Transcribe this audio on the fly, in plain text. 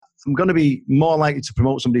I'm going to be more likely to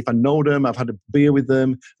promote somebody if I know them, I've had a beer with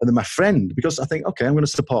them, and they're my friend, because I think, okay, I'm going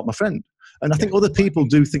to support my friend. And I think other people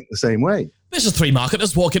do think the same way. This is Three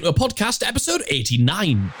Marketers Walk Into a Podcast, episode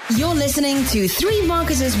 89. You're listening to Three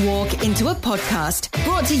Marketers Walk Into a Podcast,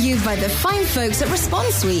 brought to you by the fine folks at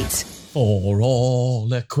Response Suite. For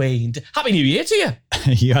all acquainted. Happy New Year to you.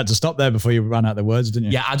 You had to stop there before you ran out of the words, didn't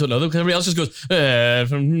you? Yeah, I don't know, because everybody else just goes,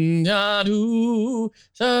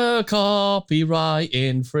 copyright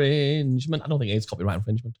infringement. I don't think it's copyright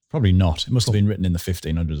infringement. Probably not. It must have been written in the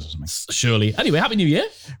 1500s or something. Surely. Anyway, Happy New Year.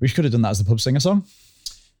 We could have done that as the pub singer song.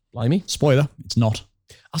 Blimey. Spoiler, it's not.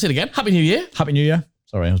 I'll say it again. Happy New Year. Happy New Year.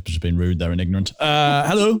 Sorry, I was just being rude there and ignorant.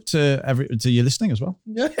 Hello to you listening as well.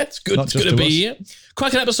 Yeah, it's good. It's good to be here.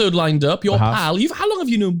 Cracking episode lined up. Your pal. How long have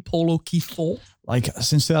you known Paul O'Keefe for? Like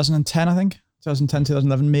since 2010, I think. 2010,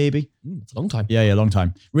 2011, maybe. It's a long time. Yeah, long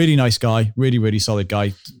time. Really nice guy. Really, really solid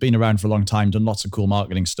guy. Been around for a long time. Done lots of cool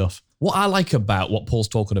marketing stuff. What I like about what Paul's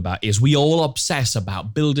talking about is we all obsess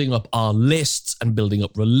about building up our lists and building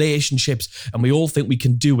up relationships, and we all think we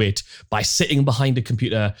can do it by sitting behind a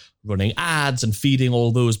computer, running ads and feeding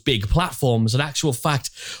all those big platforms. In actual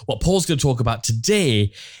fact, what Paul's going to talk about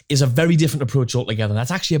today is a very different approach altogether.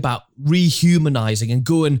 That's actually about rehumanizing and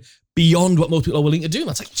going beyond what most people are willing to do.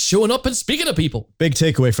 That's like showing up and speaking to people. Big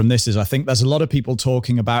takeaway from this is I think there's a lot of people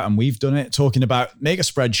talking about, and we've done it, talking about make a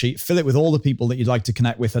spreadsheet, fill it with all the people that you'd like to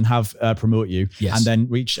connect with and have promote you, and then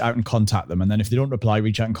reach out and contact them. And then if they don't reply,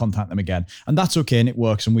 reach out and contact them again. And that's okay, and it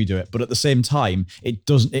works, and we do it. But at the same time,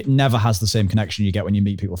 it never has the same connection you get when you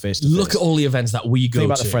meet people face to face. Look at all the events that we go to.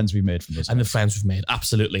 Think about the friends we've made from this. And the friends we've made,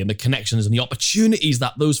 absolutely. And the connections and the opportunities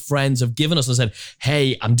that those friends have given us and said,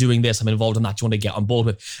 hey, I'm doing this, I'm involved in that, do you want to get on board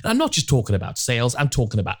with? And I'm not just talking about sales, I'm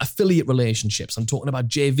talking about affiliate relationships, I'm talking about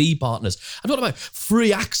JV partners, I'm talking about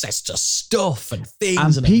free access to stuff and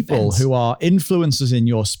things and people events. Who are influencers in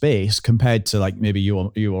your space compared to like maybe you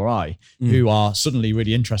or I, who are suddenly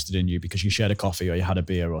really interested in you because you shared a coffee or you had a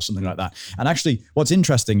beer or something like that. And actually what's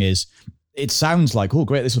interesting is it sounds like, oh,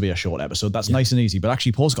 great, this will be a short episode. That's nice and easy. But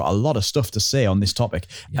actually, Paul's got a lot of stuff to say on this topic.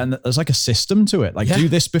 Yeah. And there's like a system to it. Like, do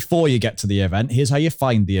this before you get to the event. Here's how you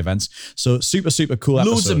find the events. So super, super cool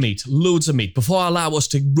episode. Loads of meat. Before I allow us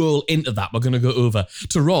to roll into that, we're going to go over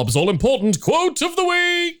to Rob's all-important quote of the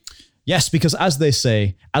week. Yes, because as they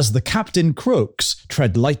say, as the captain croaks,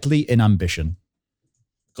 tread lightly in ambition.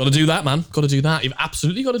 Got to do that, man. Got to do that. You've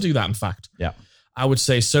absolutely got to do that, in fact. Yeah. I would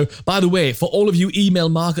say so. By the way, for all of you email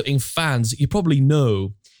marketing fans, you probably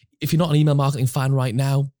know, if you're not an email marketing fan right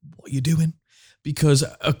now, what are you doing? Because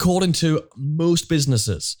according to most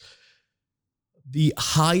businesses, the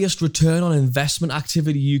highest return on investment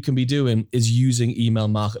activity you can be doing is using email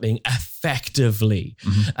marketing effectively.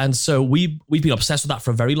 Mm-hmm. And so we've been obsessed with that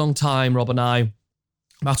for a very long time, Rob and I.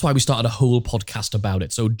 That's why we started a whole podcast about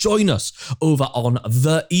it. So join us over on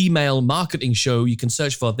The Email Marketing Show. You can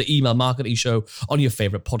search for The Email Marketing Show on your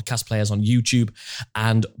favorite podcast players on YouTube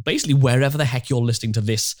and basically wherever the heck you're listening to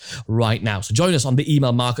this right now. So join us on The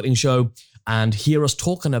Email Marketing Show and hear us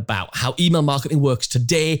talking about how email marketing works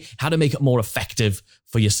today, how to make it more effective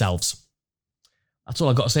for yourselves. That's all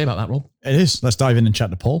I've got to say about that, Rob. It is. Let's dive in and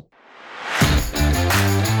chat to Paul.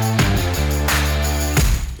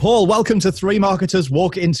 Paul, welcome to Three Marketers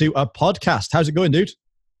Walk Into a Podcast. How's it going, dude?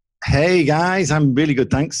 Hey, guys. I'm really good,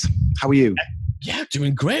 thanks. How are you? Yeah,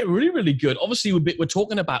 doing great. Really, really good. Obviously, we're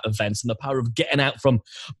talking about events and the power of getting out from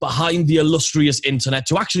behind the illustrious internet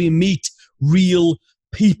to actually meet real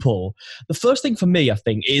people. The first thing for me, I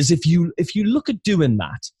think, is if you look at doing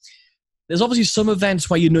that, there's obviously some events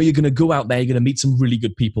where you know you're going to go out there, you're going to meet some really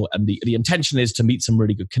good people, and the intention is to meet some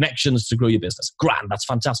really good connections to grow your business. Grand, that's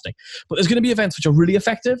fantastic. But there's going to be events which are really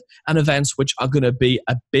effective and events which are going to be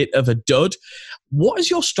a bit of a dud. What is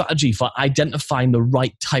your strategy for identifying the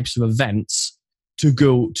right types of events to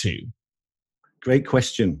go to? Great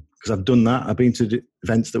question, because I've done that. I've been to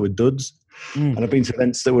events that were duds, and I've been to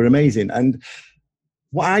events that were amazing. And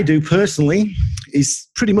what I do personally is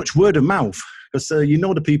pretty much word of mouth. Because you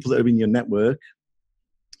know the people that are in your network,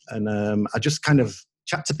 and I just kind of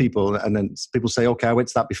chat to people, and then people say, okay, I went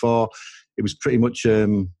to that before. It was pretty much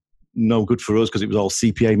no good for us because it was all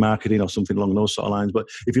CPA marketing or something along those sort of lines. But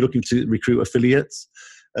if you're looking to recruit affiliates,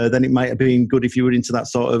 then it might have been good if you were into that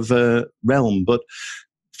sort of realm. But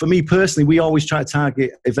for me personally, we always try to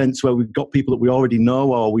target events where we've got people that we already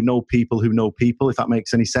know, or we know people who know people, if that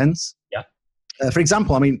makes any sense. Yeah. For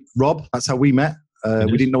example, I mean, Rob, that's how we met.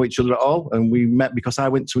 We didn't know each other at all, and we met because I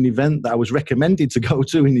went to an event that I was recommended to go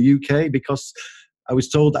to in the UK because I was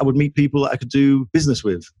told I would meet people that I could do business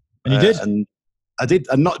with. And you did? And I did,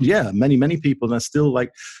 and many people, and I still,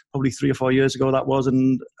 like, probably 3 or 4 years ago that was,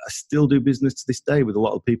 and I still do business to this day with a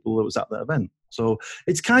lot of people that was at that event. So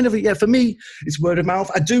it's kind of, for me, it's word of mouth.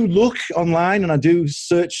 I do look online and I do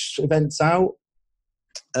search events out.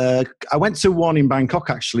 I went to one in Bangkok,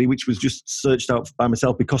 actually, which was just searched out by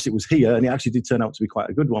myself because it was here, and it actually did turn out to be quite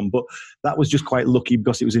a good one. But that was just quite lucky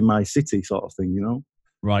because it was in my city, sort of thing, you know?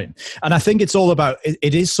 Right. And I think it's all about,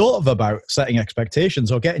 it is sort of about setting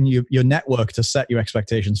expectations or getting your network to set your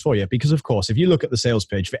expectations for you. Because, of course, if you look at the sales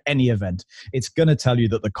page for any event, it's going to tell you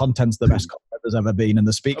that the content's the best content there's ever been and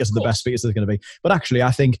the speakers are the best speakers there's going to be. But actually,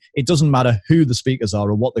 I think it doesn't matter who the speakers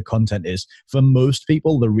are or what the content is. For most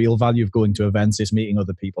people, the real value of going to events is meeting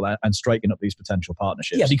other people and striking up these potential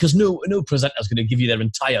partnerships. Yeah, because no presenter is going to give you their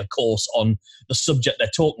entire course on the subject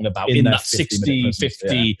they're talking about in that 60,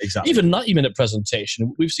 50, even 90-minute presentation.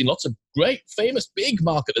 We've seen lots of great, famous, big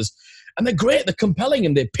marketers, and they're great, they're compelling,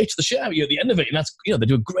 and they pitch the shit out of you at the end of it, and that's, they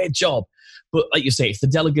do a great job. But like you say, it's the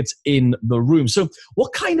delegates in the room. So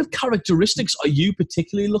what kind of characteristics are you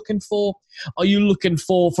particularly looking for? Are you looking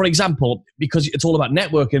for example, because it's all about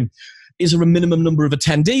networking, is there a minimum number of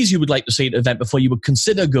attendees you would like to see at an event before you would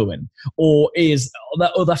consider going? Or are there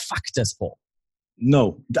other factors, Paul?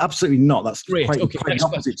 No, absolutely not. That's great. Quite the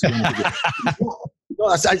opposite to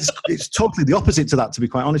No, it's totally the opposite to that, to be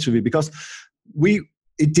quite honest with you, because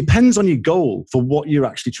it depends on your goal for what you're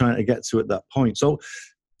actually trying to get to at that point. So,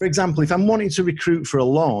 for example, if I'm wanting to recruit for a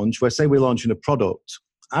launch, where say we're launching a product,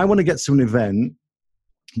 I want to get to an event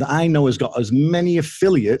that I know has got as many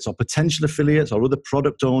affiliates or potential affiliates or other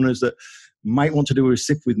product owners that might want to do a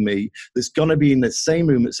recip with me, that's going to be in the same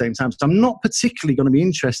room at the same time. So I'm not particularly going to be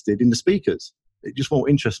interested in the speakers. It just won't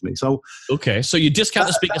interest me. So okay, so you discount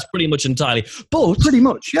the speakers pretty much entirely, but pretty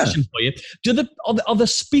much, yeah. For you, are the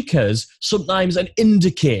speakers sometimes an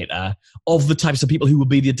indicator of the types of people who will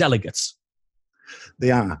be the delegates? They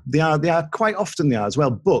are quite often they are as well.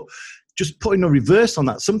 But just putting a reverse on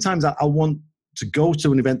that, sometimes I want to go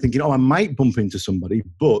to an event thinking, I might bump into somebody,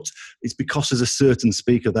 but it's because there's a certain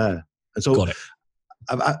speaker there, and so. Got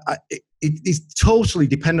it. It's totally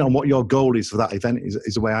dependent on what your goal is for that event.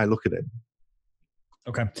 Is the way I look at it.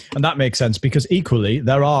 Okay. And that makes sense because equally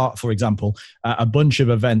there are, for example, a bunch of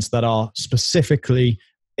events that are specifically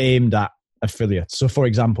aimed at affiliates. So for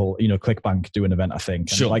example, ClickBank do an event, I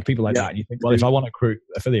think. And like people like that. And you think, well, if I want to recruit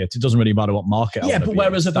affiliates, it doesn't really matter what market. Yeah, but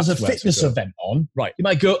whereas if there's a fitness event on, right, you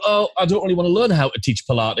might go, I don't really want to learn how to teach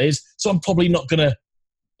Pilates, so I'm probably not gonna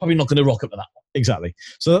rock up to that one. Exactly.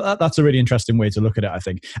 So that's a really interesting way to look at it, I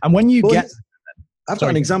think. And when you I've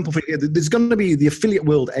got an example for you. There's going to be the Affiliate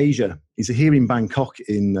World Asia. Is here in Bangkok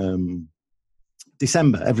in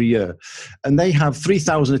December every year. And they have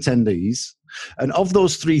 3,000 attendees. And of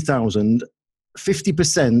those 3,000,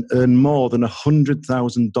 50% earn more than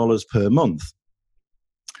 $100,000 per month.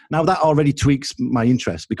 Now, that already tweaks my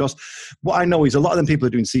interest because what I know is a lot of them people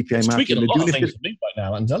are doing CPA marketing. Tweaking a lot of things for me right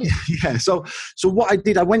now, I'm telling you. Yeah. So what I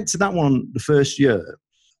did, I went to that one the first year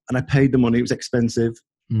and I paid the money. It was expensive.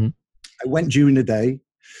 Mm-hmm. I went during the day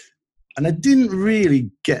and I didn't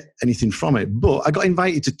really get anything from it, but I got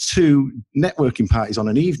invited to 2 networking parties on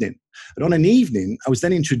an evening. And on an evening, I was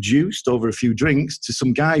then introduced over a few drinks to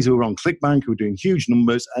some guys who were on ClickBank who were doing huge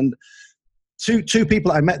numbers. And two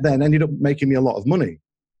people I met then ended up making me a lot of money.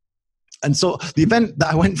 And so the event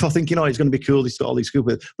that I went for thinking, it's going to be cool, it's got all these cool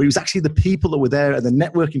people, but it was actually the people that were there at the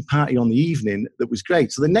networking party on the evening that was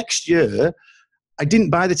great. So the next year, I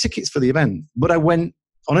didn't buy the tickets for the event, but I went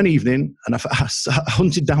on an evening and I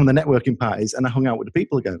hunted down the networking parties and I hung out with the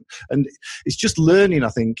people again. And it's just learning, I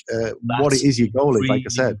think, what it is your goal is, like I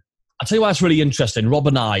said. I'll tell you why it's really interesting. Rob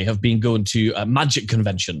and I have been going to magic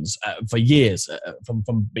conventions for years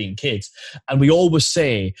from being kids. And we always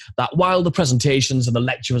say that while the presentations and the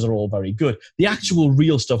lectures are all very good, the actual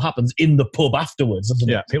real stuff happens in the pub afterwards, doesn't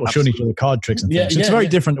it? People showing each other card tricks and things. It's very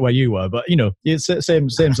different to where you were, but, it's the same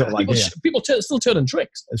sort of like people still turning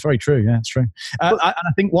tricks. It's very true. Yeah, it's true. And I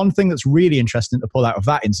think one thing that's really interesting to pull out of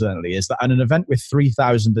that, incidentally, is that at an event with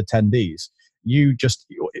 3,000 attendees, you just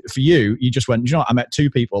went, I met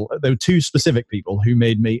 2 people. There were 2 specific people who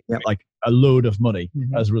made me like a load of money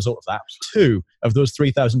as a result of that. 2 of those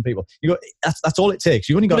 3,000 people. You go, that's all it takes.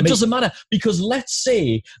 You've only got. But it doesn't matter because let's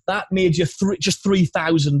say that made you just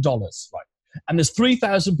 $3,000, right? And there's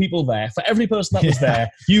 3,000 people there. For every person that was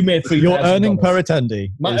there, you made $3,000. Your earning per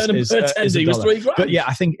attendee. My earning per attendee was $3,000. But yeah,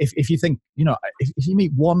 I think if you think, if you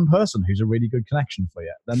meet one person who's a really good connection for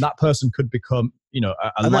you, then that person could become,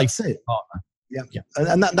 a life partner. Yeah.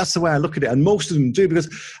 And that's the way I look at it. And most of them do because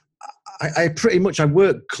I pretty much, I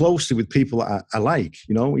work closely with people that I like.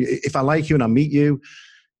 If I like you and I meet you,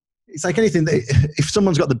 it's like anything. If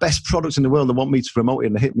someone's got the best products in the world and want me to promote it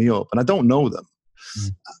and they hit me up and I don't know them,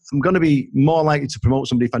 I'm going to be more likely to promote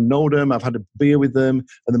somebody if I know them, I've had a beer with them,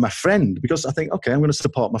 and they're my friend, because I think, okay, I'm going to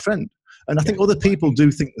support my friend. And I think other people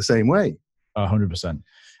do think the same way. 100%.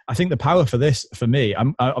 I think the power for this, for me,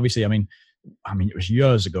 obviously, I mean, it was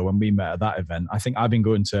years ago when we met at that event. I think I've been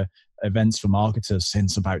going to events for marketers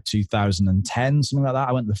since about 2010, something like that.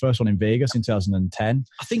 I went to the first one in Vegas in 2010.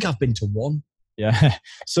 I think I've been to one. Yeah.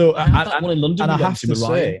 So I had that one in London. And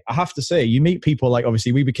I have to say, you meet people, like,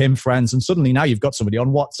 obviously we became friends, and suddenly now you've got somebody on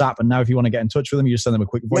WhatsApp, and now if you want to get in touch with them, you just send them a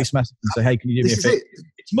quick voice message and say, hey, can you do me a favor?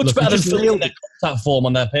 It's much better than filling their contact form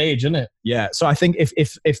on their page, isn't it? Yeah. So I think if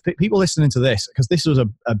people listening to this, because this was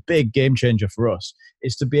a big game changer for us,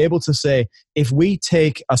 is to be able to say, if we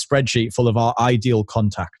take a spreadsheet full of our ideal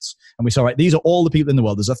contacts and we say, right, these are all the people in the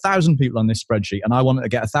world, there's 1,000 people on this spreadsheet, and I want to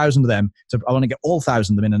get 1,000 of them I want to get all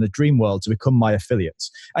 1,000 of them in a dream world to become my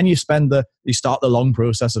affiliates. And you start the long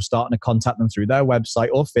process of starting to contact them through their website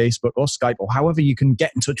or Facebook or Skype or however you can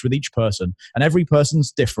get in touch with each person. And every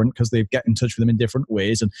person's different because they get in touch with them in different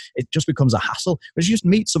ways, and it just becomes a hassle. But you just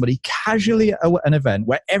meet somebody casually at an event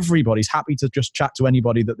where everybody's happy to just chat to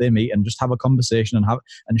anybody that they meet and just have a conversation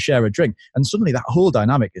and share a drink. And suddenly that whole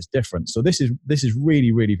dynamic is different. So this is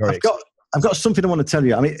really, really very exciting. I've got something I want to tell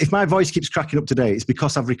you. I mean, if my voice keeps cracking up today, it's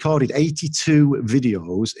because I've recorded 82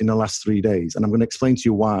 videos in the last 3 days, and I'm going to explain to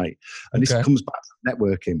you why. And this comes back to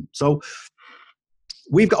networking. So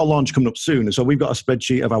we've got a launch coming up soon, and so we've got a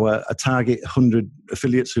spreadsheet of a target 100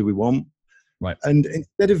 affiliates who we want. Right. And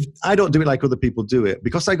instead of, I don't do it like other people do it,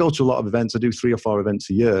 because I go to a lot of events. I do 3 or 4 events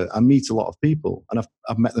a year. I meet a lot of people, and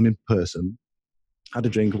I've met them in person, had a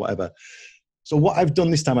drink or whatever. So what I've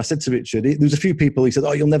done this time, I said to Richard, there's a few people, he said,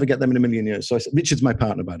 oh, you'll never get them in a million years. So I said, Richard's my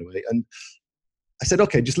partner, by the way. And I said,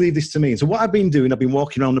 okay, just leave this to me. And so what I've been doing, I've been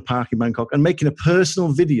walking around the park in Bangkok and making a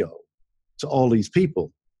personal video to all these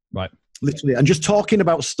people. Right. Literally. And just talking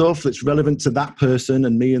about stuff that's relevant to that person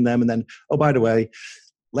and me and them. And then, oh, by the way,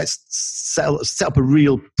 let's set up a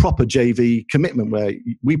real proper JV commitment where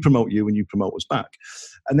we promote you and you promote us back.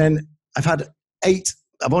 And then I've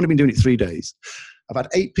only been doing it 3 days. I've had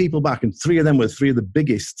 8 people back, and 3 of them were 3 of the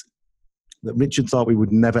biggest that Richard thought we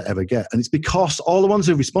would never, ever get. And it's because all the ones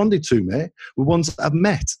who responded to me were ones that I've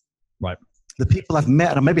met. Right. The people I've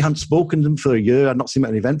met, and I maybe hadn't spoken to them for a year. I'd not seen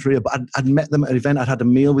them at an event for a year, but I'd met them at an event. I'd had a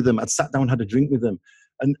meal with them. I'd sat down and had a drink with them.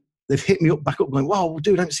 And they've hit me back up going, wow,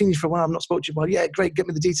 dude, I haven't seen you for a while. I've not spoken to you for a while. Yeah, great. Get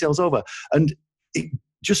me the details over. And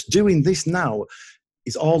just doing this now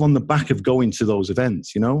is all on the back of going to those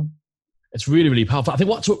events, you know? It's really, really powerful. I think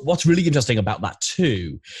what's really interesting about that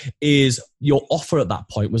too is your offer at that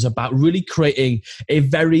point was about really creating a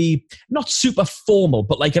very, not super formal,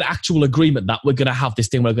 but like an actual agreement that we're going to have this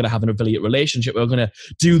thing, we're going to have an affiliate relationship, we're going to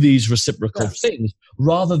do these reciprocal things,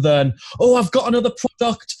 rather than, oh, I've got another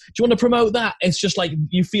product, do you want to promote that? It's just like,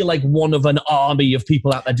 you feel like one of an army of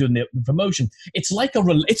people out there doing the promotion. It's like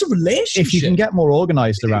it's a relationship. If you can get more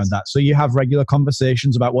organized around that, so you have regular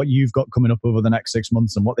conversations about what you've got coming up over the next 6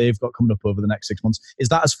 months and what they've got coming up over the next 6 months. Is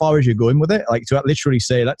that as far as you're going with it? Like to literally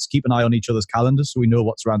say, let's keep an eye on each other's calendars so we know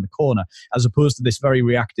what's around the corner, as opposed to this very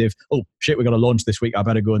reactive, oh shit, we're going to launch this week, I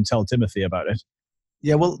better go and tell Timothy about it.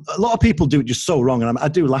 Yeah, well, a lot of people do it just so wrong, and I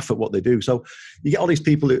do laugh at what they do. So you get all these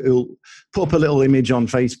people who'll put up a little image on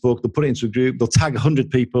Facebook, they'll put it into a group, they'll tag 100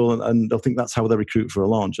 people, and they'll think that's how they recruit for a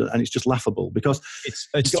launch, and it's just laughable because it's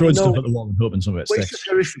throwing stuff at the wall and hoping some of it sticks. It's just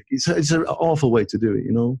horrific. It's an awful way to do it,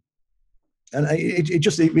 you know. And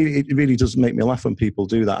it really does make me laugh when people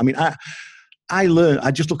do that. I mean,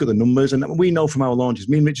 I just look at the numbers, and we know from our launches,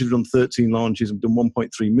 me and Richard have done 13 launches and done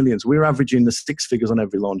 1.3 million. So we're averaging the 6 figures on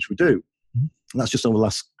every launch we do. And that's just over the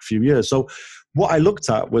last few years. So what I looked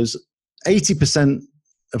at was 80%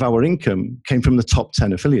 of our income came from the top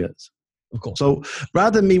 10 affiliates. Of course. So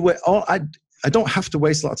rather than I don't have to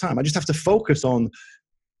waste a lot of time. I just have to focus on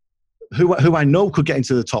who I know could get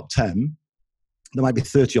into the top 10. There might be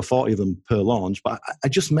 30 or 40 of them per launch, but I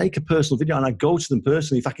just make a personal video and I go to them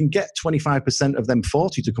personally. If I can get 25% of them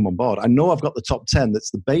 40 to come on board, I know I've got the top 10.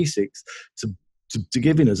 That's the basics to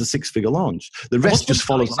giving us a 6-figure launch. The rest just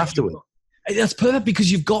follows afterwards. That's perfect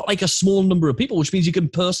because you've got like a small number of people, which means you can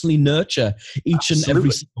personally nurture each and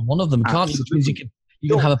every single one of them, can't you? Which means you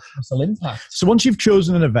can have a personal impact. So once you've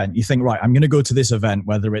chosen an event, you think, right, I'm going to go to this event,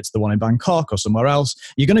 whether it's the one in Bangkok or somewhere else.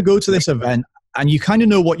 You're going to go to this event. and you kind of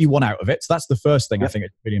know what you want out of it. So that's the first thing I think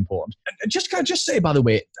it's really important. And can I just say, by the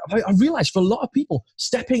way, I realized for a lot of people,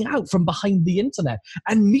 stepping out from behind the internet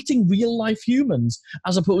and meeting real life humans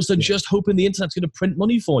as opposed to just hoping the internet's going to print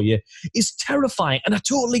money for you is terrifying. And I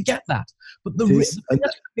totally get that. But the reason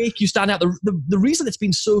that make you stand out, the reason it's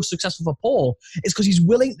been so successful for Paul is because he's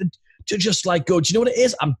willing to just like go, do you know what it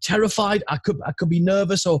is? I'm terrified. I could be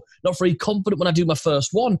nervous or not very confident when I do my first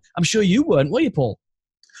one. I'm sure you weren't, were you, Paul?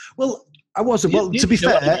 Well, I wasn't. Well, to be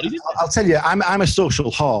fair, I'll tell you, I'm a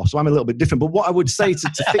social horse, so I'm a little bit different. But what I would say to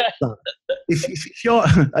fix that,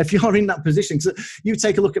 if you're in that position, because you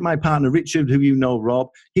take a look at my partner Richard, who you know, Rob,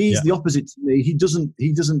 he's the opposite to me. He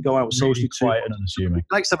doesn't go out socially. Quiet and unassuming. He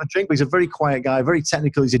likes to have a drink, but he's a very quiet guy, very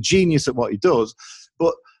technical. He's a genius at what he does.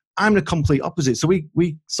 But I'm the complete opposite. So we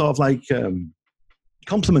sort of like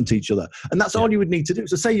complement each other, and that's all you would need to do.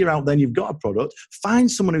 So say you're out there and you've got a product, find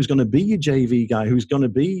someone who's going to be your JV guy, who's going to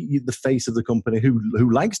be the face of the company, who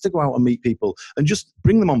likes to go out and meet people, and just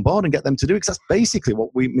bring them on board and get them to do it. Because that's basically what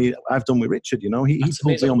I've done with Richard. You know, he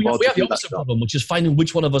pulled me on board. We have the opposite problem, which is finding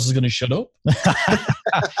which one of us is going to shut up.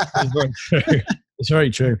 It's very true. It's very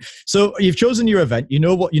true. So you've chosen your event. You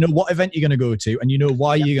know what event you're going to go to, and you know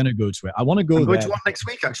why you're going to go to it. I want to go. I'm going to one next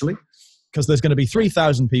week, actually. Because there's going to be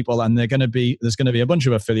 3,000 people, and there's going to be a bunch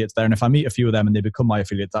of affiliates there. And if I meet a few of them and they become my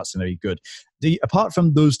affiliates, that's going to be good. Apart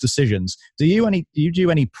from those decisions, do you do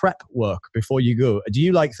any prep work before you go? Do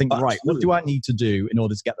you think, right, what do I need to do in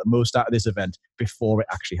order to get the most out of this event before it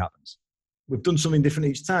actually happens? We've done something different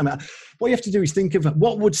each time. What you have to do is think of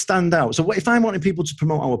what would stand out. So if I'm wanting people to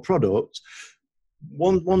promote our product,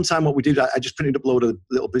 one time what we did, I just printed up a load of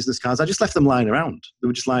little business cards. I just left them lying around. They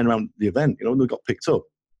were just lying around the event, and they got picked up.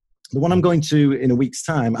 The one I'm going to in a week's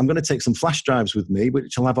time, I'm going to take some flash drives with me,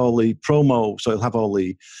 which will have all the promo. So it'll have all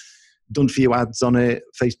the done for you ads on it,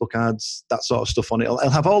 Facebook ads, that sort of stuff on it. It'll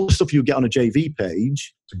have all the stuff you get on a JV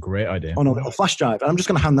page. It's a great idea. On a little flash drive. And I'm just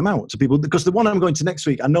going to hand them out to people, because the one I'm going to next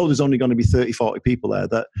week, I know there's only going to be 30, 40 people there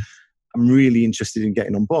that I'm really interested in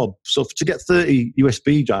getting on board. So to get 30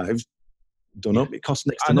 USB drives done up, it costs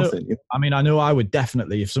next to nothing. You know? I mean, I know I would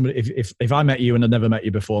definitely, if I met you and I'd never met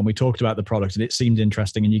you before and we talked about the product and it seemed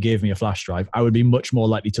interesting and you gave me a flash drive, I would be much more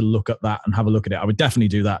likely to look at that and have a look at it. I would definitely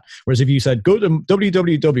do that. Whereas if you said, go to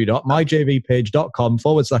www.myjvpage.com /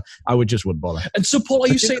 I wouldn't bother. And so, Paul, are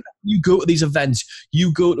you saying that you go to these events,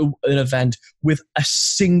 you go to an event with a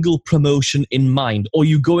single promotion in mind, or are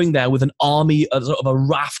you going there with an army, a sort of a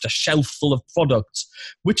raft, a shelf full of products?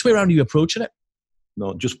 Which way around are you approaching it?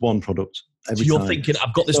 No, just one product. So you're thinking,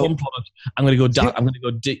 I've got this one product. I'm going to go down. I'm going to go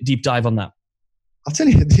deep dive on that. I'll tell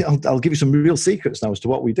you. I'll give you some real secrets now as to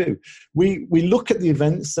what we do. We look at the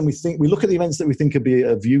events and we look at the events that we think could be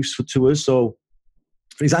of use to us. So,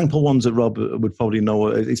 for example, ones that Rob would probably know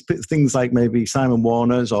is things like maybe Simon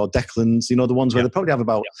Warner's or Declan's. The ones where they probably have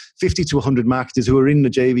about 50 to 100 marketers who are in the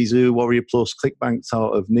JV Zoo, Warrior Plus, ClickBank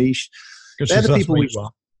sort of niche. They're the people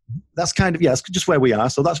that's kind of, that's just where we are.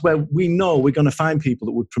 So that's where we know we're going to find people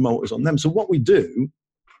that would promote us on them. So what we do,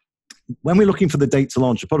 when we're looking for the date to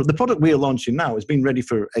launch the product we are launching now has been ready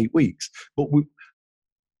for 8 weeks, but we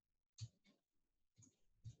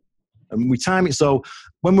time it. So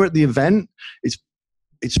when we're at the event, it's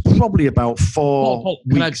probably about 4 Paul,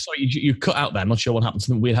 weeks. Sorry, you cut out there. I'm not sure what happened.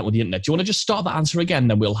 Something weird happened with the internet. Do you want to just start that answer again?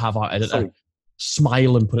 Then we'll have our editor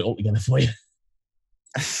smile and put it all together for you.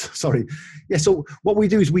 Sorry. Yeah, so what we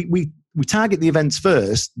do is we target the events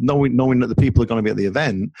first, knowing that the people are going to be at the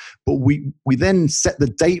event, but we then set the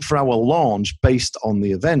date for our launch based on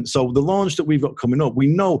the event. So the launch that we've got coming up,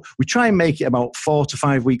 we try and make it about 4 to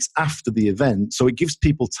 5 weeks after the event, so it gives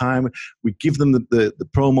people time. We give them the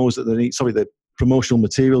promos that they need, the promotional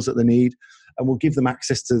materials that they need, and we'll give them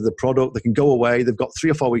access to the product. They can go away. They've got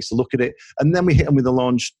 3 or 4 weeks to look at it, and then we hit them with the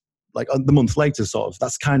launch like the month later, sort of.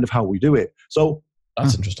 That's kind of how we do it. So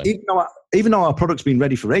that's interesting. Even though our product's been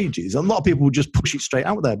ready for ages, a lot of people will just push it straight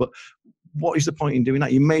out there. But what is the point in doing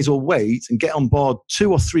that? You may as well wait and get on board 2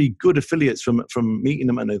 or 3 good affiliates from meeting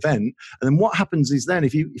them at an event. And then what happens is then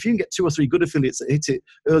if you can get 2 or 3 good affiliates that hit it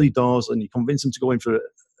early doors and you convince them to go in for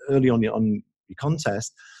early on your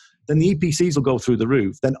contest, then the EPCs will go through the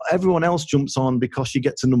roof. Then everyone else jumps on because you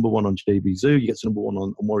get to number 1 on JV Zoo, you get to number 1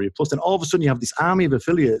 on Warrior Plus. Then all of a sudden you have this army of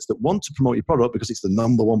affiliates that want to promote your product because it's the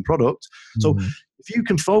number 1 product. So if you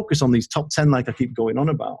can focus on these top 10, like I keep going on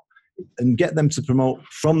about, and get them to promote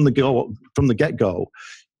from the get-go,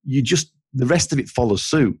 the rest of it follows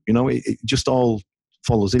suit. It just all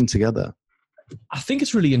follows in together. I think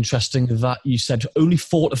it's really interesting that you said only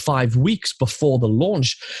 4 to 5 weeks before the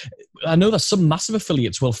launch. I know that some massive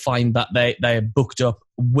affiliates will find that they're booked up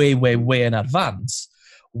way, way, way in advance,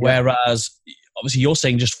 whereas obviously you're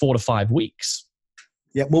saying just 4 to 5 weeks.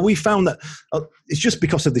 Yeah, well, we found that it's just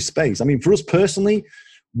because of this space. I mean, for us personally,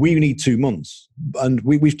 we need 2 months. And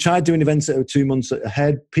we've tried doing events that are 2 months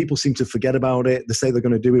ahead. People seem to forget about it. They say they're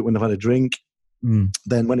going to do it when they've had a drink.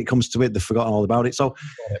 Then when it comes to it, they've forgotten all about it. So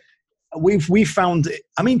we've found,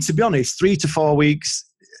 I mean, to be honest, 3 to 4 weeks,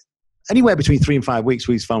 anywhere between 3 and 5 weeks,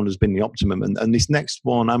 we've found has been the optimum. And this next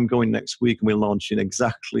one, I'm going next week, and we're launching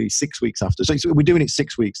exactly 6 weeks after. So we're doing it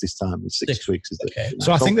 6 weeks this time. It's six weeks. Is okay.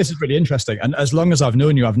 So I think this is really interesting. And as long as I've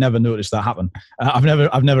known you, I've never noticed that happen. I've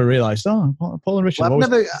never realised. Oh, Paul and Richard. Well,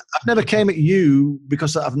 I've never came at you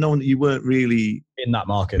because I've known that you weren't really in that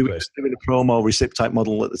marketplace doing a promo recip type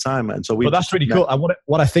model at the time, and so but that's really cool.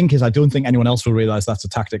 What I think is, I don't think anyone else will realise that's a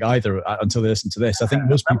tactic either until they listen to this. I think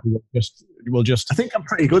most people will just. I think I'm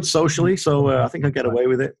pretty good socially, so I think I get away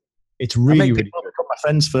with it. It's really, I make people become my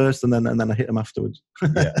friends first, and then I hit them afterwards. Yeah,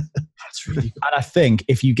 that's really cool. And I think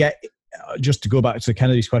if you get. Just to go back to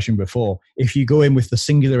Kennedy's question before, if you go in with the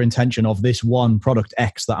singular intention of this one product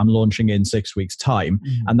X that I'm launching in 6 weeks' time,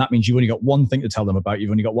 and that means you've only got one thing to tell them about,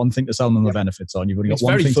 you've only got one thing to sell them the benefits on, you've only got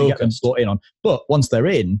one thing to get them bought in on. But once they're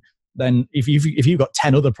in, then if you've got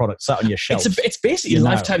 10 other products sat on your shelf, it's basically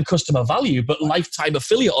lifetime customer value, but lifetime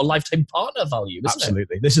affiliate or lifetime partner value. Isn't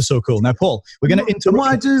Absolutely, this is so cool. Now, Paul, we're going to interrupt.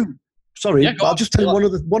 What I do. Sorry, yeah, I'll just tell you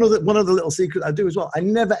one of the little secrets I do as well. I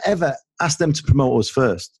never ever ask them to promote us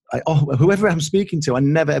first. Whoever I'm speaking to, I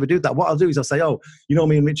never ever do that. What I'll do is I'll say, "Oh, you know,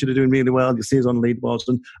 me and Richard are doing really well. You'll see us on leaderboards,"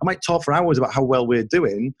 and I might talk for hours about how well we're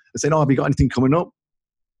doing, and say, "Oh, have you got anything coming up?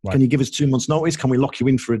 Right. Can you give us 2 months' notice? Can we lock you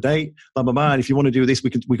in for a date? Blah blah blah. And if you want to do this,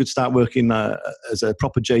 we could start working as a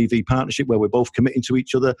proper JV partnership where we're both committing to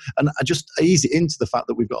each other." And I ease it into the fact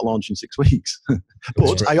that we've got a launch in 6 weeks.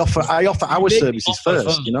 But I offer our services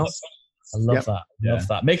first. You know. I love that. Love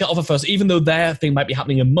that. Make an offer first, even though their thing might be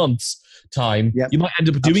happening in months' time. You might end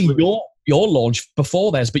up doing your launch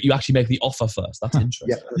before theirs, but you actually make the offer first. That's interesting.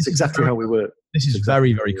 Yeah, that's exactly how we work. This is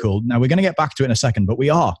very, very cool. Now, we're going to get back to it in a second, but we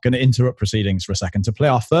are going to interrupt proceedings for a second to play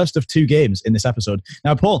our first of 2 games in this episode.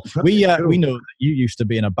 Now, Paul, we know that you used to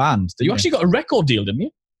be in a band. You actually got a record deal, didn't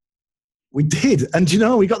you? We did. And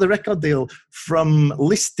we got the record deal from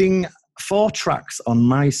listing 4 tracks on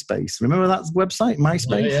MySpace. Remember that website,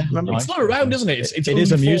 MySpace? Yeah. Remember? It's not around, isn't it? It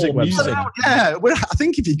is a music website. Yeah, I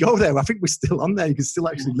think if you go there, I think we're still on there. You can still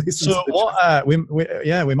actually listen. So what?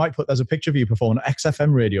 We might put. There's a picture of you performing at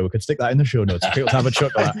XFM radio. We could stick that in the show notes. People to have a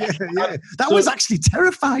chuckle at. Yeah. That was actually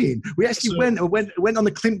terrifying. We actually went on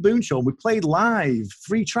the Clint Boone show. And we played live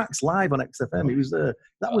 3 tracks live on XFM. It was that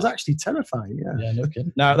was actually terrifying. Yeah, no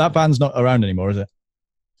kidding. Now that band's not around anymore, is it?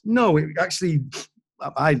 No, it actually.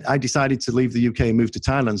 I decided to leave the UK and move to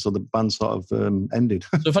Thailand, so the band sort of ended.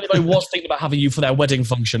 So if anybody was thinking about having you for their wedding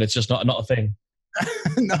function, it's just not a thing.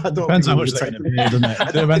 No, I don't. Depends how much they're going to pay, doesn't it?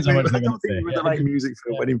 It depends how much they're going to pay. With the right music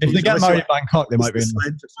for a wedding if function. they get married in Bangkok, they might be in.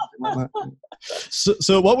 Like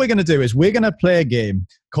So what we're going to do is we're going to play a game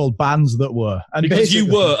called Bands That Were. And because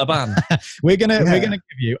you were a band. we're going to give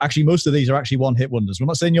you, actually most of these are actually one-hit wonders. We're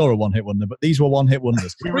not saying you're a one-hit wonder, but these were one-hit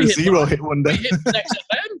wonders. We were a 0-hit wonder.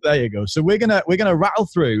 There you go. So we're gonna rattle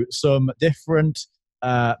through some different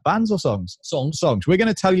bands or songs. We're going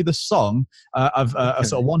to tell you the song of a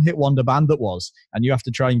sort of one-hit wonder band that was, and you have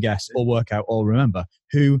to try and guess or work out or remember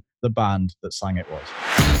who the band that sang it was.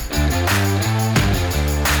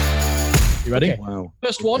 You ready? Okay. Wow.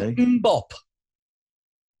 First one, Bop.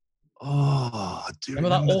 Oh, I do remember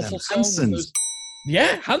that awful song? Hanson's.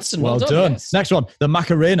 Yeah, Hanson. Well done. Yes. Next one, the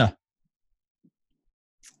Macarena.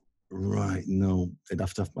 Right, no, they'd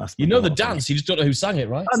have to ask. You know the dance, you just don't know who sang it,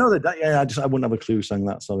 right? I know the dance. Yeah, I wouldn't have a clue who sang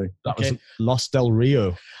that. Sorry, that was Los Del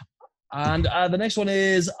Rio. And the next one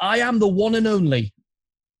is I Am the One and Only.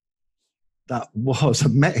 That was. I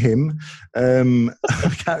met him.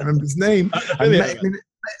 I can't remember his name. I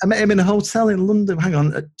met him in a hotel in London. Hang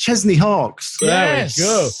on, Chesney Hawkes. Yes. There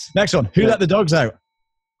we go. Next one. Who let the dogs out?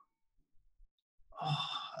 Oh,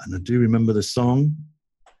 and I do remember the song,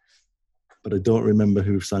 but I don't remember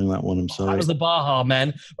who sang that one. I'm sorry. That was the Baha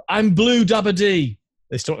Men. I'm Blue Dabba Dee.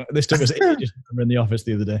 This took us ages in the office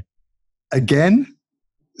the other day. Again?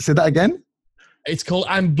 Say that again? It's called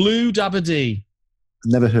I'm Blue Dabba Dee.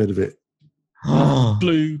 Never heard of it.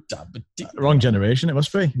 Blue Dabba Dee. Wrong generation, it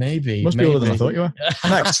must be. Maybe. Must be older than I thought you were.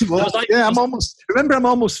 Next. I'm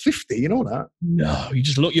almost 50, you know that? No, you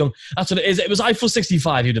just look young. That's what it is. It was Eiffel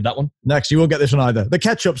 65 who did that one. Next, you won't get this one either. The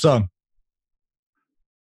Ketchup Song.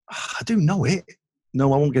 I do know it.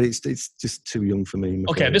 No, I won't get it. It's just too young for me.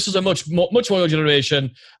 Okay, this was a much more your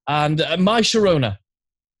generation. And My Sharona.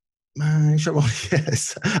 My Sharona,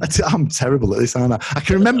 yes. I'm terrible at this, aren't I? I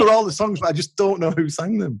can remember all the songs, but I just don't know who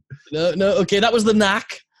sang them. No, okay, that was The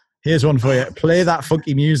Knack. Here's one for you. Play That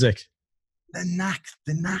Funky Music. The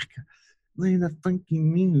knack. Play the funky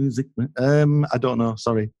music. I don't know.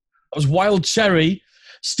 Sorry. That was Wild Cherry.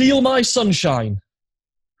 Steal My Sunshine.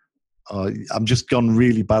 I'm just gone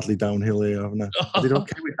really badly downhill here, haven't I? I did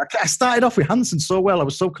okay. I started off with Hanson so well. I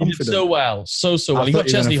was so confident. You did so well. So well. You got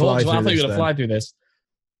Chesney Hawkes. I thought you were going to fly through this.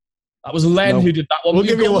 That was Len who did that one. We'll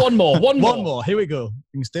give you one more. One more. Here we go.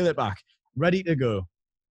 You can steal it back. Ready to go.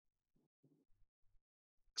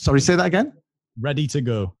 Sorry, say that again? Ready to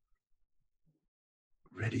go.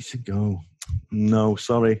 Ready to go. No,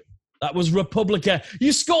 sorry. That was Republica.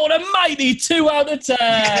 You scored a mighty 2 out of 10.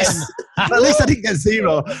 Yes. At least I didn't get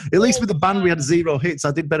 0. At least with the band, we had 0 hits.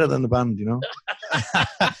 I did better than the band, you know.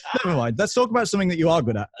 Never mind. Let's talk about something that you are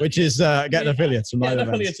good at, which is getting affiliates from live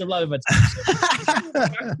events.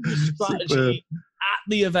 Strategy at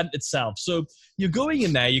the event itself. So you're going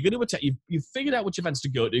in there. You're going to attack. You've figured out which events to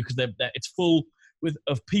go to because it's full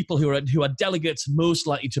of people who are delegates, most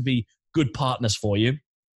likely to be good partners for you,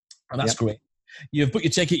 and that's great. You've booked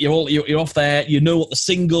your ticket. You're off there. You know what the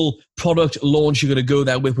single product launch you're going to go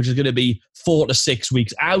there with, which is going to be 4 to 6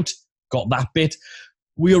 weeks out. Got that bit.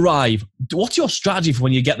 We arrive. What's your strategy for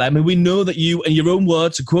when you get there? I mean, we know that you, in your own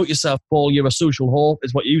words, to quote yourself, Paul, you're a social hawk,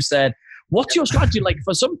 is what you said. What's your strategy like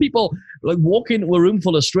for some people? Like walk into a room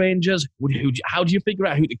full of strangers. How do you figure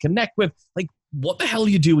out who to connect with? Like, what the hell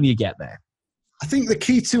do you do when you get there? I think the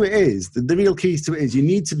key to it is, the real key to it is you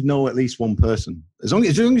need to know at least one person. As long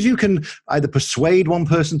as you can either persuade one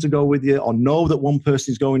person to go with you or know that one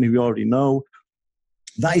person is going who you already know,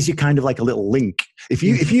 that is your kind of like a little link. If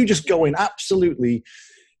you just go in absolutely,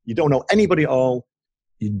 you don't know anybody at all,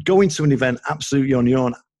 you go into an event absolutely on your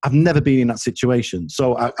own. I've never been in that situation,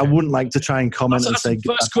 so I wouldn't like to try and comment and say.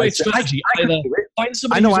 First great strategy. Either find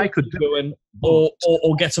somebody I could go in, or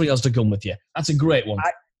get somebody else to come with you. That's a great one.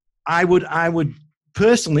 I would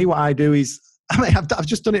personally. What I do is, I've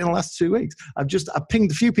just done it in the last 2 weeks. I pinged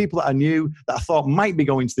a few people that I knew that I thought might be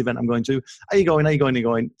going to the event I'm going to. Are you going? Are you going? Are you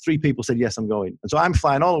going? 3 people said yes, I'm going. And so I'm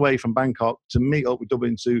flying all the way from Bangkok to meet up with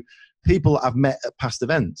Dublin to people I've met at past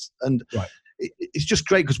events, and it's just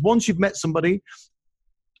great because once you've met somebody.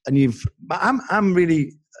 And I'm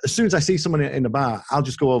really, as soon as I see someone in a bar, I'll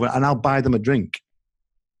just go over and I'll buy them a drink.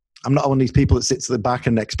 I'm not one of these people that sits at the back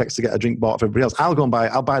and expects to get a drink bought for everybody else.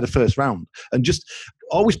 I'll buy the first round and just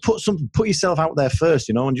always put yourself out there first,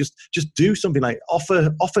 you know, and just do something like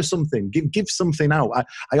offer something, give something out.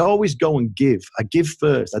 I always go and give. I give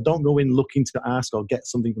first. I don't go in looking to ask or get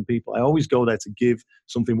something from people. I always go there to give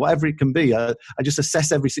something, whatever it can be. I just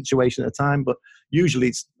assess every situation at a time, but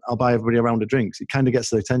usually I'll buy everybody a round of drinks. It kind of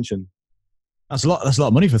gets their attention. That's a lot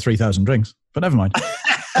of money for 3,000 drinks, but never mind.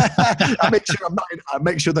 I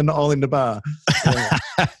make sure they're not all in the bar.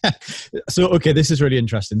 So, okay, this is really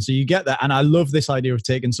interesting. So you get that, and I love this idea of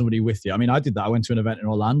taking somebody with you. I mean, I did that. I went to an event in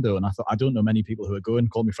Orlando, and I thought, I don't know many people who are going.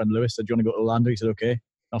 Called my friend Lewis, said, "Do you want to go to Orlando?" He said, "Okay."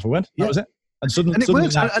 Off I went. That was it. And suddenly, it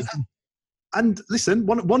works. And listen,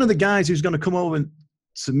 one of the guys who's going to come over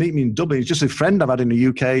to meet me in Dublin is just a friend I've had in the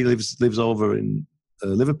UK. Lives over in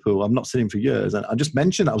Liverpool. I've not seen him for years. And I just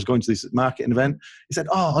mentioned I was going to this marketing event. He said,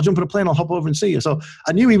 I'll jump on a plane, I'll hop over and see you. So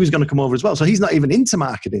I knew he was going to come over as well. So he's not even into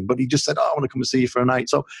marketing, but he just said, I want to come and see you for a night.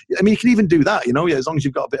 So, I mean, you can even do that, you know, as long as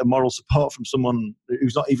you've got a bit of moral support from someone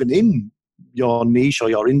who's not even in your niche or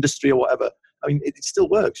your industry or whatever. I mean, it still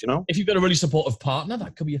works, you know. If you've got a really supportive partner,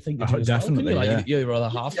 that could be a thing to do as definitely, well. Like your other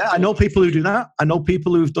half. Yeah, I know people who do that. I know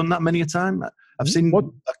people who've done that many a time. I've seen a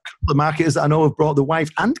couple of marketers that I know have brought the wife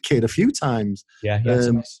and kid a few times. Yeah.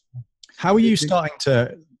 How are you starting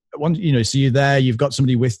to, so you're there, you've got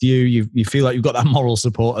somebody with you, you feel like you've got that moral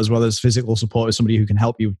support as well as physical support as somebody who can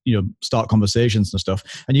help you, start conversations and stuff.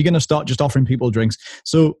 And you're going to start just offering people drinks.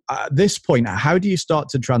 So at this point, how do you start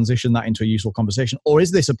to transition that into a useful conversation? Or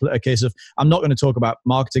is this a case of, I'm not going to talk about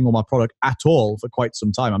marketing or my product at all for quite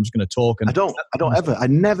some time. I'm just going to talk. I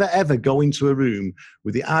never ever go into a room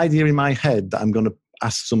with the idea in my head that I'm going to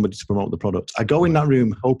ask somebody to promote the product. I go in that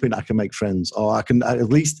room hoping I can make friends, or I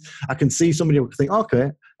can see somebody who think,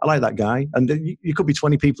 okay, I like that guy. And you could be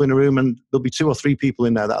 20 people in a room and there'll be 2 or 3 people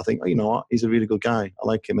in there that I think, you know what, he's a really good guy. I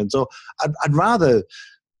like him. And so I'd rather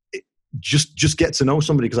just get to know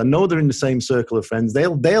somebody because I know they're in the same circle of friends.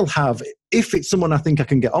 They'll have, if it's someone I think I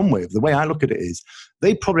can get on with, the way I look at it is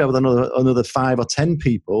they probably have another 5 or 10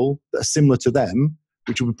 people that are similar to them,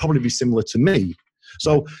 which would probably be similar to me.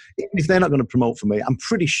 So even if they're not going to promote for me, I'm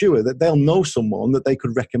pretty sure that they'll know someone that they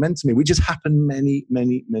could recommend to me, which has happened many,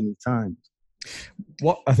 many, many times.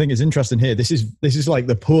 What I think is interesting here, this is like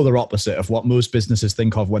the polar opposite of what most businesses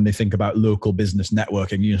think of when they think about local business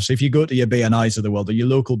networking. You know, so if you go to your BNIs of the world or your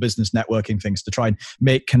local business networking things to try and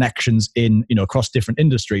make connections in, you know, across different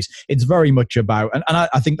industries, it's very much about, and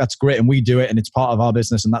I think that's great, and we do it, and it's part of our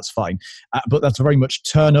business, and that's fine. But that's very much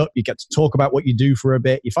turn up. You get to talk about what you do for a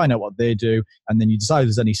bit. You find out what they do, and then you decide if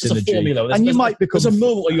there's any synergy. There's a formula. And you might become. There's a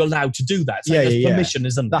moment where you're allowed to do that. It's like there's permission,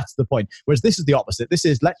 isn't there? That's the point. Whereas this is the opposite. This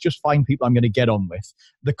is let's just find people I'm going to get on with.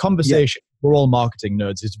 The conversation, we're all marketing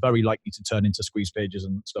nerds, is very likely to turn into squeeze pages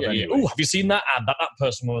and stuff anyway. Oh, have you seen that ad that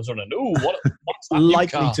person was running? Oh, what's that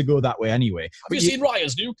likely new car? To go that way anyway. Have you seen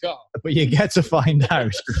Ryan's new car? But you get to find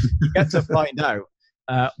out.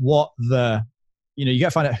 What the, you know, you get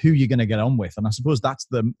to find out who you're going to get on with, and I suppose that's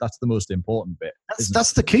the most important bit.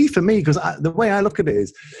 That's the key for me, because the way I look at it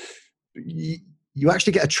is, you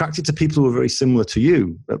actually get attracted to people who are very similar to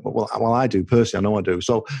you. Well, I do personally. I know I do.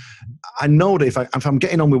 So I know that if I'm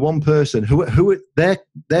getting on with one person who their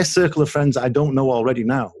circle of friends I don't know already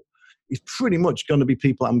now is pretty much going to be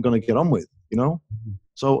people I'm going to get on with. You know,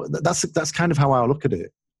 so that's kind of how I look at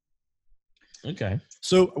it. Okay.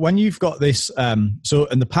 So when you've got this, so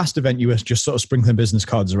in the past event, you were just sort of sprinkling business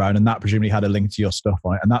cards around, and that presumably had a link to your stuff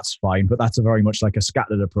on it, and that's fine, but that's a very much like a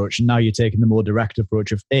scattered approach. And now you're taking the more direct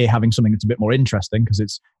approach of having something that's a bit more interesting because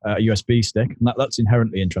it's a USB stick, and that's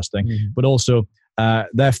inherently interesting, but also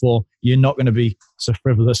therefore you're not going to be so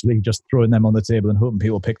frivolously just throwing them on the table and hoping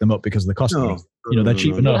people pick them up because of the cost. You know, they're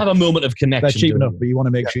cheap enough. You'll have a moment of connection. They're cheap enough, but you want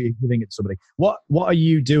to make sure you're giving it to somebody. What are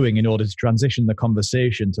you doing in order to transition the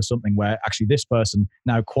conversation to something where actually this person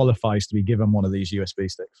now qualifies to be given one of these USB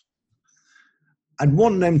sticks? I'd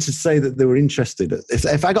want them to say that they were interested.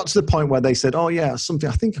 If I got to the point where they said, "Oh yeah, something,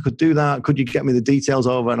 I think I could do that. Could you get me the details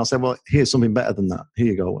over?" And I'll say, "Well, here's something better than that. Here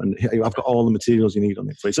you go, and I've got all the materials you need on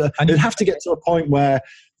it for you." So it'd have to get to a point where.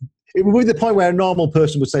 It would be the point where a normal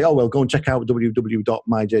person would say, "Oh, well, go and check out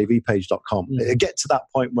www.myjvpage.com." It get to that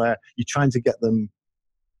point where you're trying to get them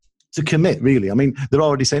to commit, really. I mean, they're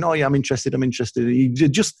already saying, "Oh, yeah, I'm interested. They're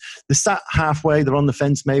sat halfway, they're on the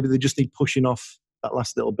fence maybe. They just need pushing off that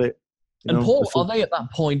last little bit. And Paul, are they at that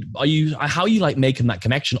point? How are you like making that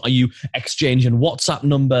connection? Are you exchanging WhatsApp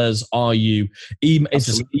numbers? Are you, is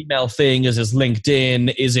this an email thing? Is this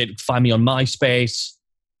LinkedIn? Is it find me on MySpace?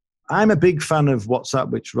 I'm a big fan of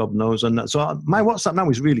WhatsApp, which Rob knows. And so my WhatsApp now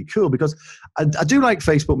is really cool because I do like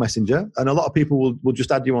Facebook Messenger, and a lot of people will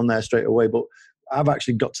just add you on there straight away. But I've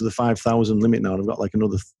actually got to the 5,000 limit now, and I've got like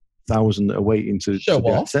another 1,000 that are waiting to be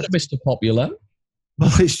accepted. Mr. Popular. Well,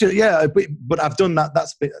 it's just, but I've done that.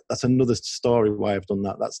 That's another story why I've done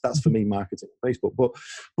that. That's for me marketing on Facebook. But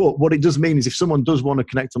what it does mean is if someone does want to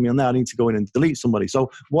connect on me on there, I need to go in and delete somebody. So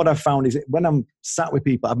what I've found is when I'm sat with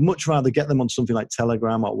people, I'd much rather get them on something like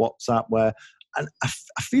Telegram or WhatsApp, where and I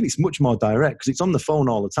feel it's much more direct because it's on the phone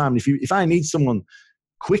all the time. If I need someone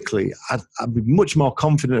quickly, I'd be much more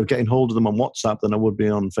confident of getting hold of them on WhatsApp than I would be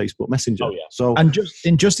on Facebook Messenger. Oh, yeah. So, and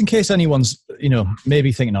just in case anyone's,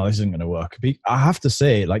 maybe thinking, "No, this isn't going to work," I have to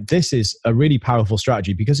say, like, this is a really powerful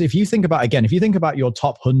strategy, because if you think about your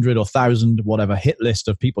top 100 or 1,000, whatever hit list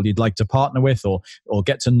of people you'd like to partner with or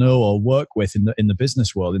get to know or work with in the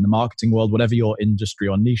business world, in the marketing world, whatever your industry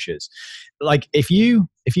or niche is, like if you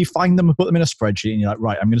find them and put them in a spreadsheet and you're like,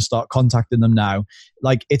 right, I'm going to start contacting them now,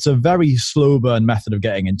 like it's a very slow burn method of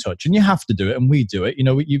getting in touch, and you have to do it, and we do it.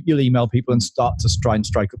 You'll email people and start to try and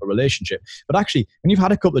strike up a relationship. But actually, when you've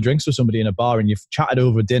had a couple of drinks with somebody in a bar and you've chatted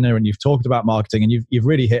over dinner and you've talked about marketing and you've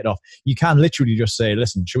really hit it off, you can literally just say,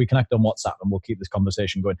 "Listen, should we connect on WhatsApp and we'll keep this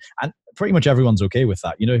conversation going?" And pretty much everyone's okay with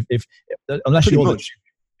that. If unless you're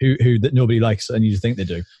who that nobody likes and you think they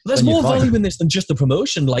do. There's more value in this than just the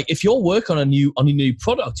promotion. Like if you're working on a new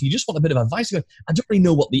product, you just want a bit of advice. I don't really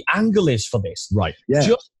know what the angle is for this. Right.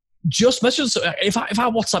 Yeah. Just message. If I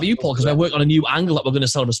WhatsApp you, Paul, because I work on a new angle that we're going to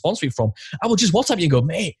sell a response fee from, I will just WhatsApp you and go,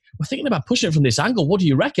 "Mate, we're thinking about pushing it from this angle. What do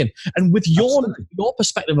you reckon?" And with your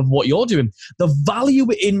perspective of what you're doing, the value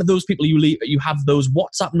in those people you have those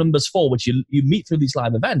WhatsApp numbers for, which you meet through these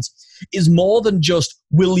live events, is more than just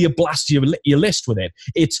will you blast your list with it.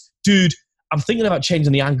 It's, "Dude, I'm thinking about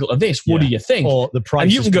changing the angle of this. What do you think?" Or the price.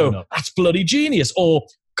 And you can go, "That's bloody genius." Or,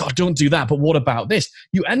 "God, don't do that, but what about this?"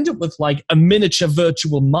 You end up with like a miniature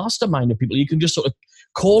virtual mastermind of people you can just sort of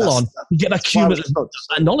call on and get that cumulative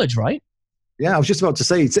knowledge, right? Yeah, I was just about to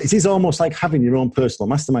say, it is almost like having your own personal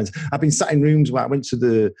masterminds. I've been sat in rooms where I went to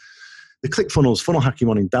the ClickFunnels funnel hacking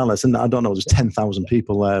one in Dallas, and I don't know, there's 10,000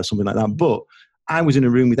 people there, something like that. But I was in a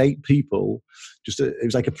room with 8 people. It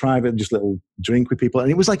was like a private, just little drink with people,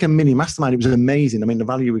 and it was like a mini mastermind. It was amazing. I mean, the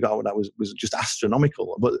value we got out of that was just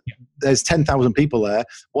astronomical. But there's 10,000 people there.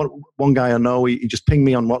 One guy I know, he just pinged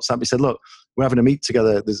me on WhatsApp. He said, "Look, we're having a meet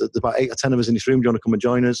together. There's about 8 or 10 of us in this room. Do you want to come and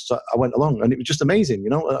join us? So I went along, and it was just amazing.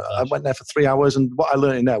 I went there for 3 hours, and what I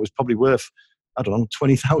learned in there was probably worth, I don't know,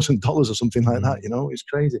 $20,000 or something like that. It's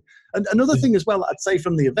crazy. And another thing as well, I'd say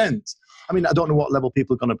from the event, I mean, I don't know what level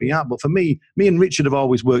people are going to be at, but for me and Richard have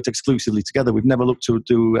always worked exclusively together. We've never looked to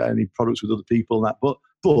do any products with other people and that, but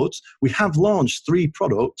we have launched 3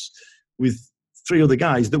 products with 3 other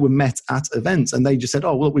guys that were met at events, and they just said,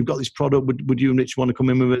 "Oh, well, we've got this product. Would you and Rich want to come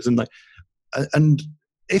in with us?" And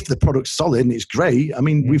if the product's solid and it's great, I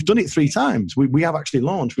mean, we've done it 3 times. We have actually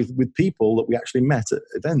launched with people that we actually met at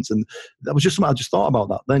events, and that was just something I just thought about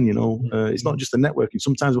that then. It's not just the networking.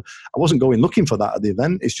 Sometimes I wasn't going looking for that at the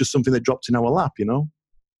event. It's just something that dropped in our lap.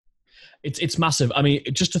 It's massive. I mean,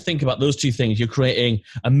 just to think about those 2 things, you're creating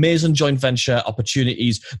amazing joint venture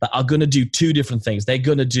opportunities that are going to do 2 different things. They're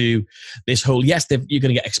going to do this whole, yes, you're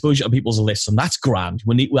going to get exposure on people's lists, and that's grand.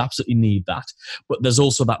 We absolutely need that. But there's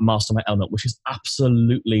also that mastermind element, which is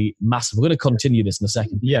absolutely massive. We're going to continue this in a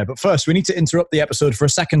second. Yeah, but first we need to interrupt the episode for a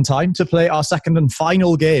second time to play our second and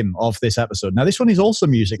final game of this episode. Now, this one is also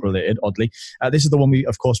music related, oddly. This is the one we,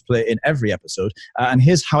 of course, play in every episode. And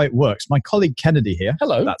here's how it works. My colleague Kennedy here,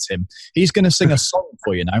 hello, that's him. He's going to sing a song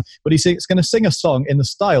for you now, but he's going to sing a song in the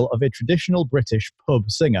style of a traditional British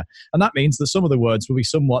pub singer. And that means that some of the words will be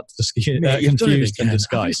somewhat confused and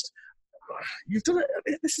disguised. You've done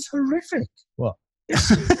it. This is horrific. What?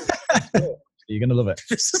 You're going to love it.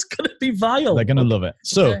 This is going to be vile. They're going to love it.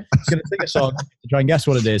 So he's going to sing a song to try and guess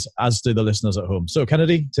what it is, as do the listeners at home. So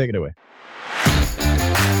Kennedy, take it away.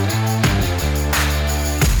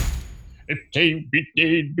 Is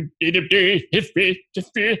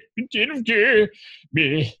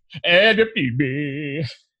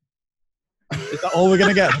that all we're going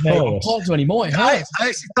to get? I can't do any more. I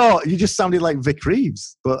actually thought you just sounded like Vic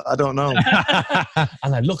Reeves, but I don't know.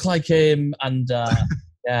 And I look like him, and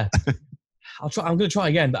yeah. I'm going to try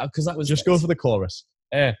again, because that was... Just go for the chorus.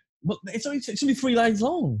 But it's only 3 lines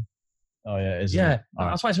long. Oh, yeah, it is. Yeah,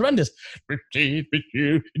 that's why it's horrendous.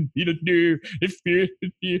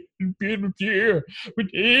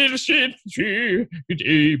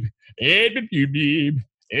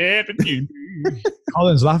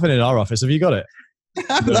 Colin's laughing in our office. Have you got it?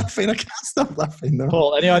 I'm laughing. I can't stop laughing. No.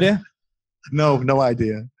 Paul, any idea? No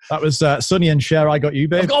idea. That was Sonny and Cher, I Got You,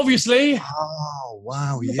 Babe. Obviously. Oh,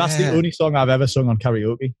 wow, yeah. That's the only song I've ever sung on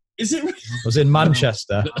karaoke. Is it? I was in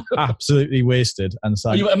Manchester, absolutely wasted, and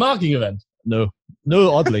sang. Are you at a marketing event? No,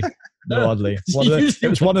 oddly. It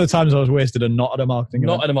was one of the times I was wasted and not at a marketing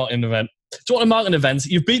event. Not at a marketing event. So at a marketing event,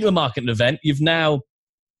 you've been to a marketing event,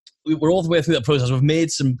 we're all the way through that process. We've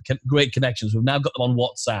made some great connections. We've now got them on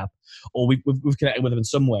WhatsApp, or we've connected with them in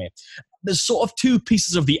some way. There's sort of 2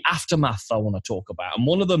 pieces of the aftermath I want to talk about. And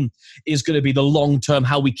one of them is going to be the long-term,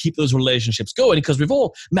 how we keep those relationships going, because we've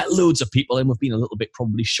all met loads of people and we've been a little bit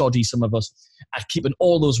probably shoddy, some of us, at keeping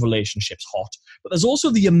all those relationships hot. But there's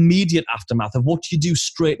also the immediate aftermath of what you do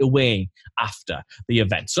straight away after the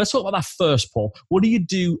event. So let's talk about that first, Paul. What do you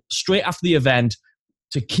do straight after the event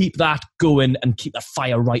to keep that going and keep the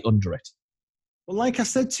fire right under it? Well, like I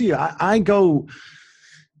said to you, I go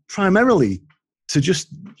primarily to just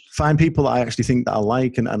find people that I actually think that I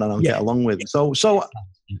like and I'll get along with. So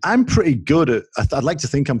I'm pretty good at, I'd like to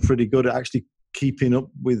think I'm pretty good at actually keeping up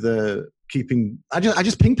with I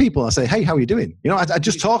just ping people and I say, hey, how are you doing? I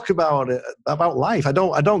just talk about life. I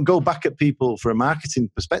don't go back at people for a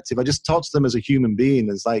marketing perspective. I just talk to them as a human being,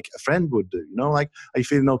 as like a friend would do, like, are you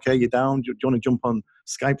feeling okay? You're down? Do you want to jump on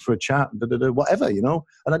Skype for a chat? Whatever, and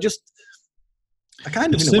I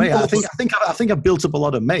kind of, in a way, I think I've built up a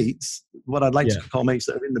lot of mates, what I'd like to call mates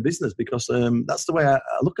that are in the business, because that's the way I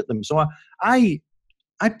look at them. So I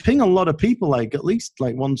ping a lot of people, like at least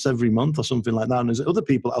like once every month or something like that. And there's other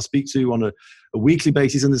people I'll speak to on a weekly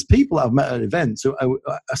basis. And there's people I've met at events who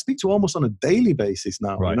I speak to almost on a daily basis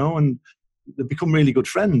now, and they've become really good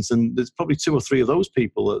friends. And there's probably 2 or 3 of those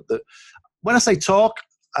people that when I say talk,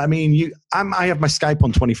 I mean, I have my Skype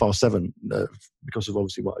on 24/7 because of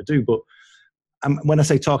obviously what I do. But when I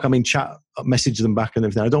say talk, I mean chat, message them back and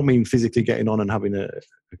everything. I don't mean physically getting on and having a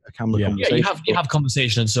camera conversation. Yeah, you have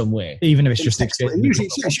conversation in some way. Even if it's just text. Usually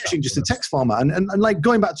just a text format. And like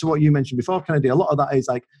going back to what you mentioned before, Kennedy, a lot of that is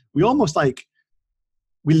like, we almost like,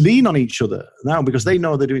 we lean on each other now because they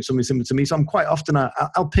know they're doing something similar to me. So I'm quite often,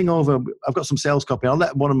 I'll ping over, I've got some sales copy. I'll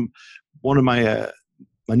let one of my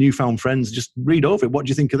newfound friends just read over it. What do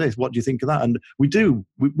you think of this? What do you think of that? And we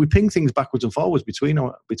ping things backwards and forwards between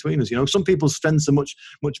us. Some people's strengths are much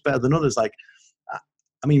better than others. Like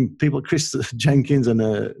I mean, people, Chris Jenkins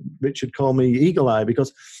and Richard call me Eagle Eye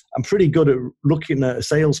because I'm pretty good at looking at a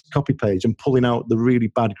sales copy page and pulling out the really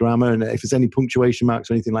bad grammar and if there's any punctuation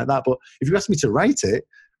marks or anything like that. But if you ask me to write it,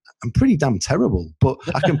 I'm pretty damn terrible. But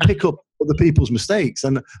I can pick up other people's mistakes.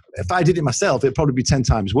 And if I did it myself, it'd probably be 10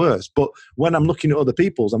 times worse. But when I'm looking at other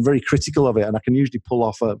people's, I'm very critical of it and I can usually pull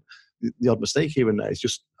off the odd mistake here and there. It's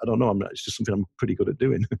just, I don't know, it's just something I'm pretty good at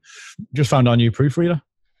doing. Just found our new proofreader.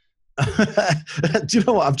 Do you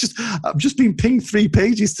know what? I've just been pinged 3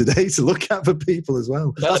 pages today to look at for people as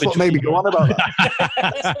well. That's what made me go on about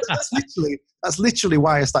that. that's literally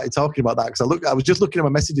why I started talking about that, because I was just looking at my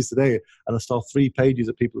messages today and I saw 3 pages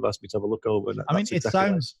that people have asked me to have a look over. And I mean,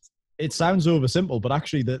 it sounds oversimple, but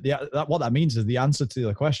actually what that means is the answer to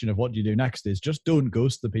the question of what do you do next is just don't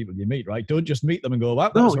ghost the people you meet, right? Don't just meet them and go,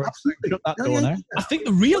 well, no, absolutely. Shut that door now. I think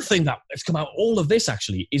the real thing that has come out of all of this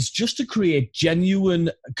actually is just to create genuine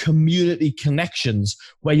community connections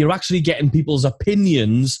where you're actually getting people's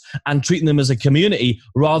opinions and treating them as a community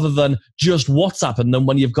rather than just WhatsApp and then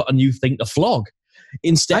when you've got a new thing to flog.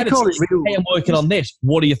 Instead, it's like, hey, I'm working on this.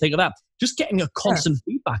 What do you think of that? Just getting a constant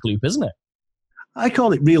feedback loop, isn't it? I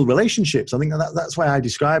call it real relationships. I think that's why I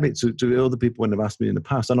describe it to other people when they've asked me in the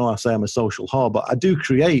past. I know I say I'm a social whore, but I do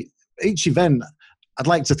create each event. I'd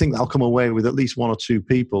like to think that I'll come away with at least 1 or 2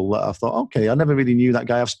 people that I've thought, okay, I never really knew that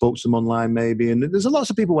guy. I've spoke to them online maybe. And there's lots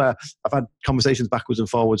of people where I've had conversations backwards and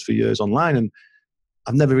forwards for years online and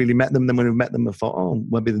I've never really met them. Then when I've met them, I thought, oh,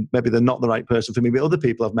 maybe they're not the right person for me. But other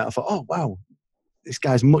people I've met, I thought, oh, wow, this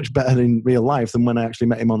guy's much better in real life than when I actually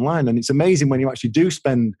met him online. And it's amazing when you actually do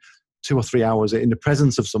spend 2 or 3 hours in the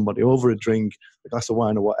presence of somebody over a drink, a glass of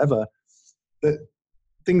wine or whatever, that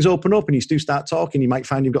things open up and you do start talking. You might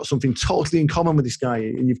find you've got something totally in common with this guy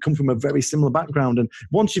and you've come from a very similar background. And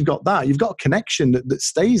once you've got that, you've got a connection that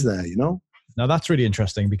stays there, you know? Now that's really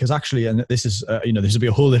interesting because actually, and this is, this will be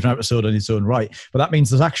a whole different episode in its own right, but that means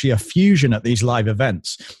there's actually a fusion at these live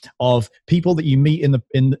events of people that you meet in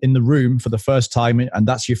the room for the first time, and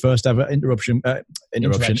that's your first ever interaction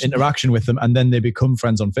with them, and then they become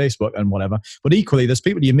friends on Facebook and whatever. But equally, there's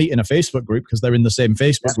people you meet in a Facebook group because they're in the same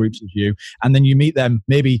Facebook groups as you, and then you meet them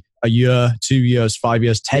maybe a year, 2 years, 5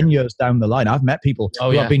 years, 10 years down the line. I've met people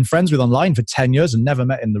who I've been friends with online for 10 years and never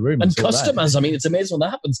met in the room. And customers, I mean, it's amazing when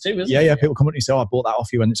that happens too, isn't it? Yeah, people come up and you say, oh, I bought that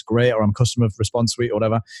off you and it's great, or I'm customer of Response Suite or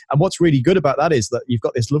whatever. And what's really good about that is that you've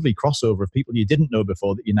got this lovely crossover of people you didn't know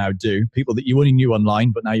before that you now do, people that you only knew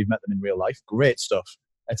online, but now you've met them in real life. Great stuff.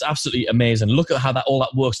 It's absolutely amazing. Look at how all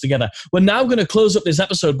that works together. We're now going to close up this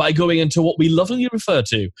episode by going into what we lovingly refer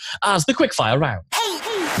to as the quickfire round.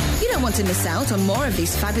 You don't want to miss out on more of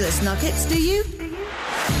these fabulous nuggets, do you?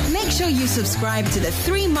 Make sure you subscribe to the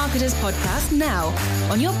 3 Marketers podcast now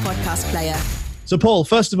on your podcast player. So, Paul,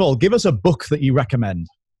 first of all, give us a book that you recommend.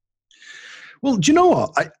 Well, do you know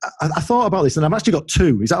what? I thought about this and I've actually got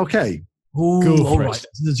 2. Is that okay? Ooh, go for all it. Right,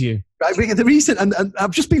 this is you. The recent, and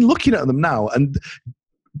I've just been looking at them now, and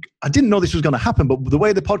I didn't know this was going to happen, but the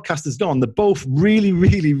way the podcast has gone, they're both really,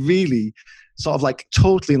 really, really sort of like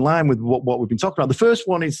totally in line with what we've been talking about. The first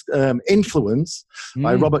one is Influence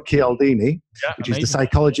by Robert Cialdini, which is the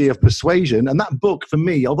psychology of persuasion. And that book, for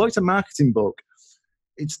me, although it's a marketing book,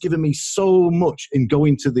 it's given me so much in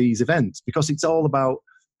going to these events because it's all about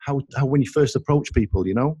how when you first approach people,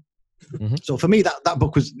 you know? Mm-hmm. So for me, that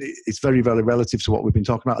book it's very, very relative to what we've been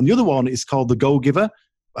talking about. And the other one is called The Go-Giver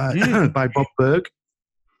by Bob Burg.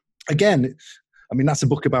 Again, I mean, that's a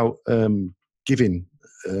book about giving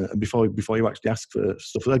before you actually ask for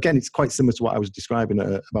stuff. Again, it's quite similar to what I was describing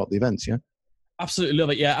about the events, yeah? Absolutely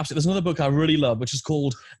love it, yeah. Absolutely. There's another book I really love, which is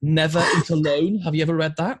called Never Eat Alone. Have you ever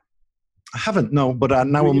read that? I haven't, no, but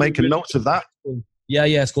now we'll make a note of that. Yeah,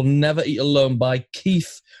 it's called Never Eat Alone by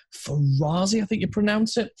Keith Ferrazzi, I think you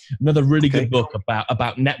pronounce it. Another really good book about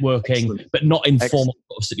networking, excellent, but not in formal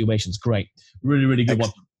situations. Great. Really, really good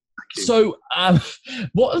one. So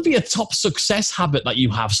what would be a top success habit that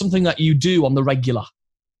you have, something that you do on the regular?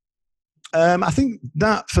 I think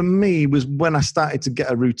that for me was when I started to get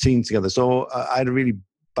a routine together. So I had a really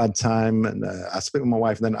bad time and I split with my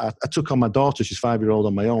wife, and then I took on my daughter, she's 5-year-old,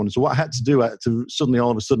 on my own. So what I had to do, suddenly all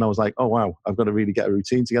of a sudden I was like, oh wow, I've got to really get a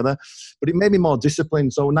routine together. But it made me more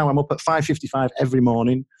disciplined. So now I'm up at 5:55 every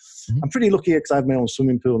morning. Mm-hmm. I'm pretty lucky because I have my own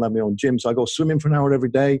swimming pool and I have my own gym. So I go swimming for an hour every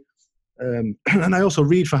day. And I also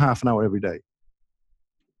read for half an hour every day.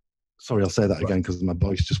 Sorry, I'll say that again because my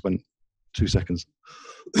voice just went 2 seconds.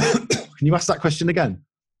 Can you ask that question again?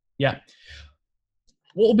 Yeah.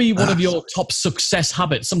 What will be one of your top success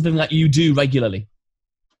habits, something that you do regularly?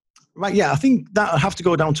 Right, yeah, I think that I have to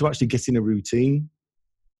go down to actually getting a routine.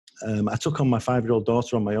 I took on my 5-year-old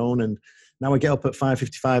daughter on my own, and Now I get up at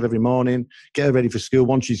 5:55 every morning, get her ready for school.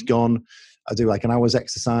 Once she's gone, I do like an hour's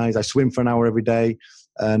exercise. I swim for an hour every day.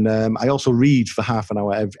 And I also read for half an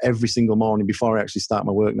hour every single morning before I actually start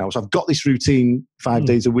my work now. So I've got this routine 5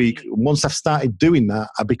 days a week. Once I've started doing that,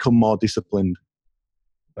 I become more disciplined.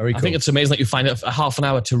 Very cool. I think it's amazing that you find a half an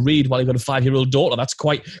hour to read while you've got a 5-year-old daughter. That's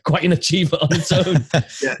quite an achievement on its own.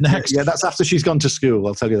 Yeah, that's after she's gone to school.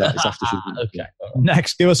 I'll tell you that. It's after she's gone. Okay.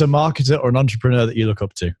 Next, give us a marketer or an entrepreneur that you look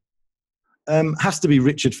up to. Has to be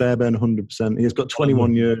Richard Fairbairn, 100%. He has got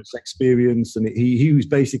 21 years experience, and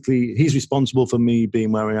he's responsible for me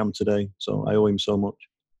being where I am today. So I owe him so much.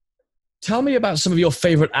 Tell me about some of your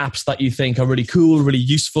favorite apps that you think are really cool, really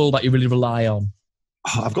useful, that you really rely on.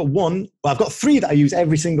 Oh, I've got 3 that I use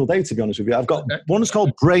every single day, to be honest with you. I've got one that's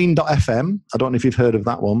called Brain.fm. I don't know if you've heard of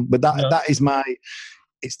that one, but that is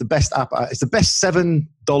it's the best app. It's the best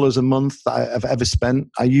 $7 a month that I've ever spent.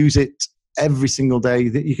 I use it every single day.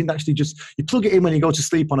 You can actually you plug it in when you go to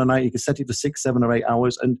sleep on a night. You can set it for 6, 7 or 8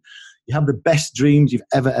 hours, and you have the best dreams you've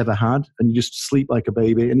ever had, and you just sleep like a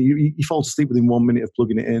baby, and you fall to sleep within 1 minute of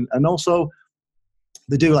plugging it in. And also,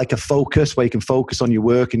 they do like a focus where you can focus on your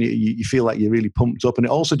work, and you feel like you're really pumped up. And they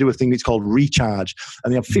also do a thing that's called recharge,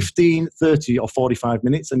 and they have 15, 30 or 45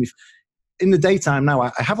 minutes. And if in the daytime now,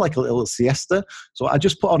 I have like a little siesta, so I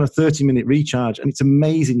just put on a 30-minute recharge, and it's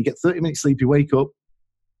amazing. You get 30 minutes sleep, you wake up,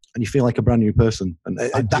 and you feel like a brand new person. And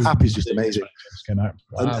that app is just amazing. Wow.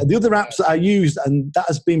 And the other apps that I used, and that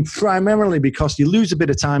has been primarily because you lose a bit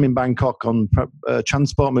of time in Bangkok on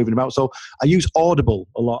transport, moving about. So I use Audible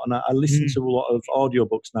a lot, and I listen to a lot of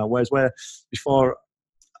audiobooks now, whereas where before,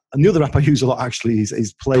 and the other app I use a lot actually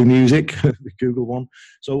is Play Music, the Google one.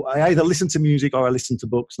 So I either listen to music or I listen to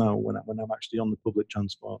books now when I'm actually on the public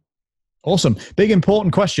transport. Awesome. Big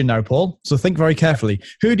important question now, Paul. So think very carefully.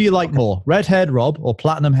 Who do you like more, redhead Rob or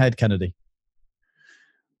platinum head Kennedy?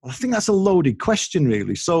 Well, I think that's a loaded question,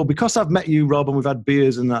 really. So because I've met you, Rob, and we've had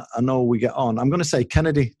beers and that, I know we get on, I'm going to say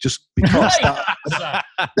Kennedy just because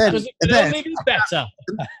then better.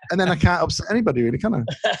 And then I can't upset anybody, really, can I?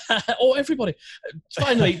 Or everybody.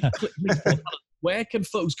 Finally, where can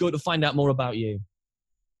folks go to find out more about you?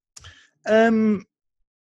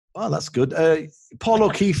 Oh, that's good.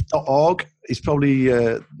 PaulO'Keefe.org is probably,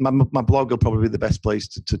 my blog will probably be the best place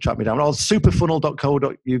to track me down. Or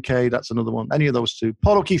superfunnel.co.uk, that's another one. Any of those two.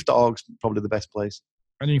 PaulO'Keefe.org is probably the best place.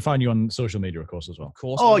 And you can find you on social media, of course, as well. Of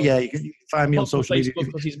course. Oh, yeah, you can find me on social media.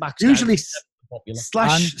 Usually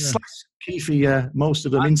slash Keefe, most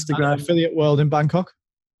of them. Instagram. And Affiliate World in Bangkok?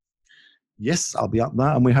 Yes, I'll be at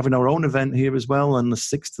that. And we're having our own event here as well on the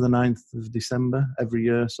 6th to the 9th of December every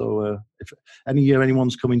year. So if any year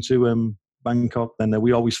anyone's coming to Bangkok, then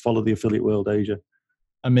we always follow the Affiliate World Asia.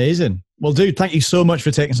 Amazing. Well, dude, thank you so much for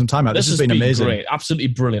taking some time out. This has been amazing. Great. Absolutely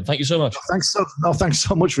brilliant. Thank you so much. Thanks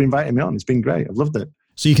so much for inviting me on. It's been great. I've loved it.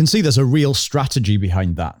 So you can see there's a real strategy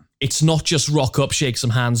behind that. It's not just rock up, shake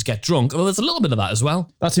some hands, get drunk. Well, there's a little bit of that as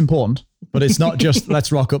well. That's important. But it's not just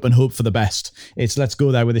let's rock up and hope for the best. It's let's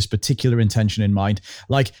go there with this particular intention in mind.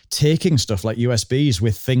 Like taking stuff like USBs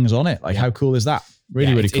with things on it. Like how cool is that?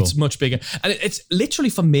 Really cool. It's much bigger. And it's literally,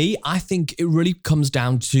 for me, I think it really comes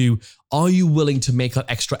down to, are you willing to make that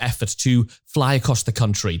extra effort to fly across the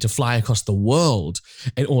country, to fly across the world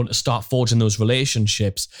in order to start forging those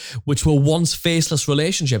relationships, which were once faceless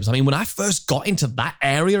relationships? I mean, when I first got into that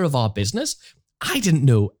area of our business, I didn't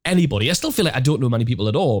know anybody. I still feel like I don't know many people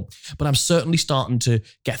at all, but I'm certainly starting to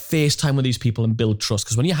get face time with these people and build trust.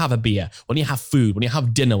 Because when you have a beer, when you have food, when you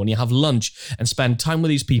have dinner, when you have lunch and spend time with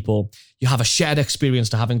these people, you have a shared experience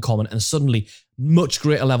to have in common, and suddenly much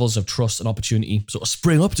greater levels of trust and opportunity sort of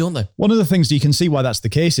spring up, don't they? One of the things you can see why that's the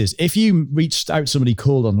case is if you reached out somebody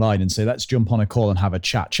cold online and say, let's jump on a call and have a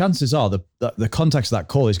chat, chances are the context of that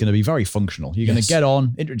call is going to be very functional. You're going to get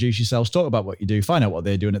on, introduce yourselves, talk about what you do, find out what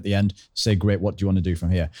they're doing at the end, say, great, what do you want to do from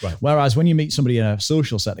here? Right. Whereas when you meet somebody in a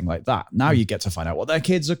social setting like that, now you get to find out what their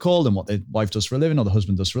kids are called and what their wife does for a living or the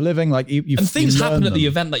husband does for a living. Like and things happen at the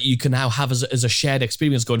event that you can now have as a shared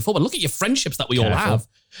experience going forward. Look at your friendships that we all have.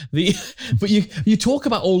 But you talk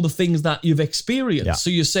about all the things that you've experienced. Yeah. So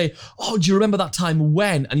you say, oh, do you remember that time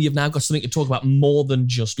when? And you've now got something to talk about more than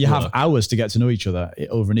just you work. Have hours to get to know each other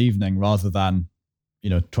over an evening rather than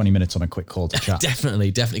 20 minutes on a quick call to chat.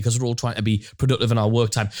 Definitely, because we're all trying to be productive in our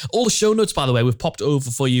work time. All the show notes, by the way, we've popped over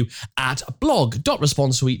for you at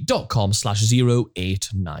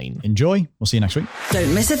blog.responsesuite.com/089. Enjoy. We'll see you next week.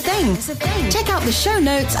 Don't miss a thing. Check out the show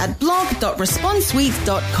notes at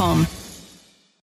blog.responsesuite.com.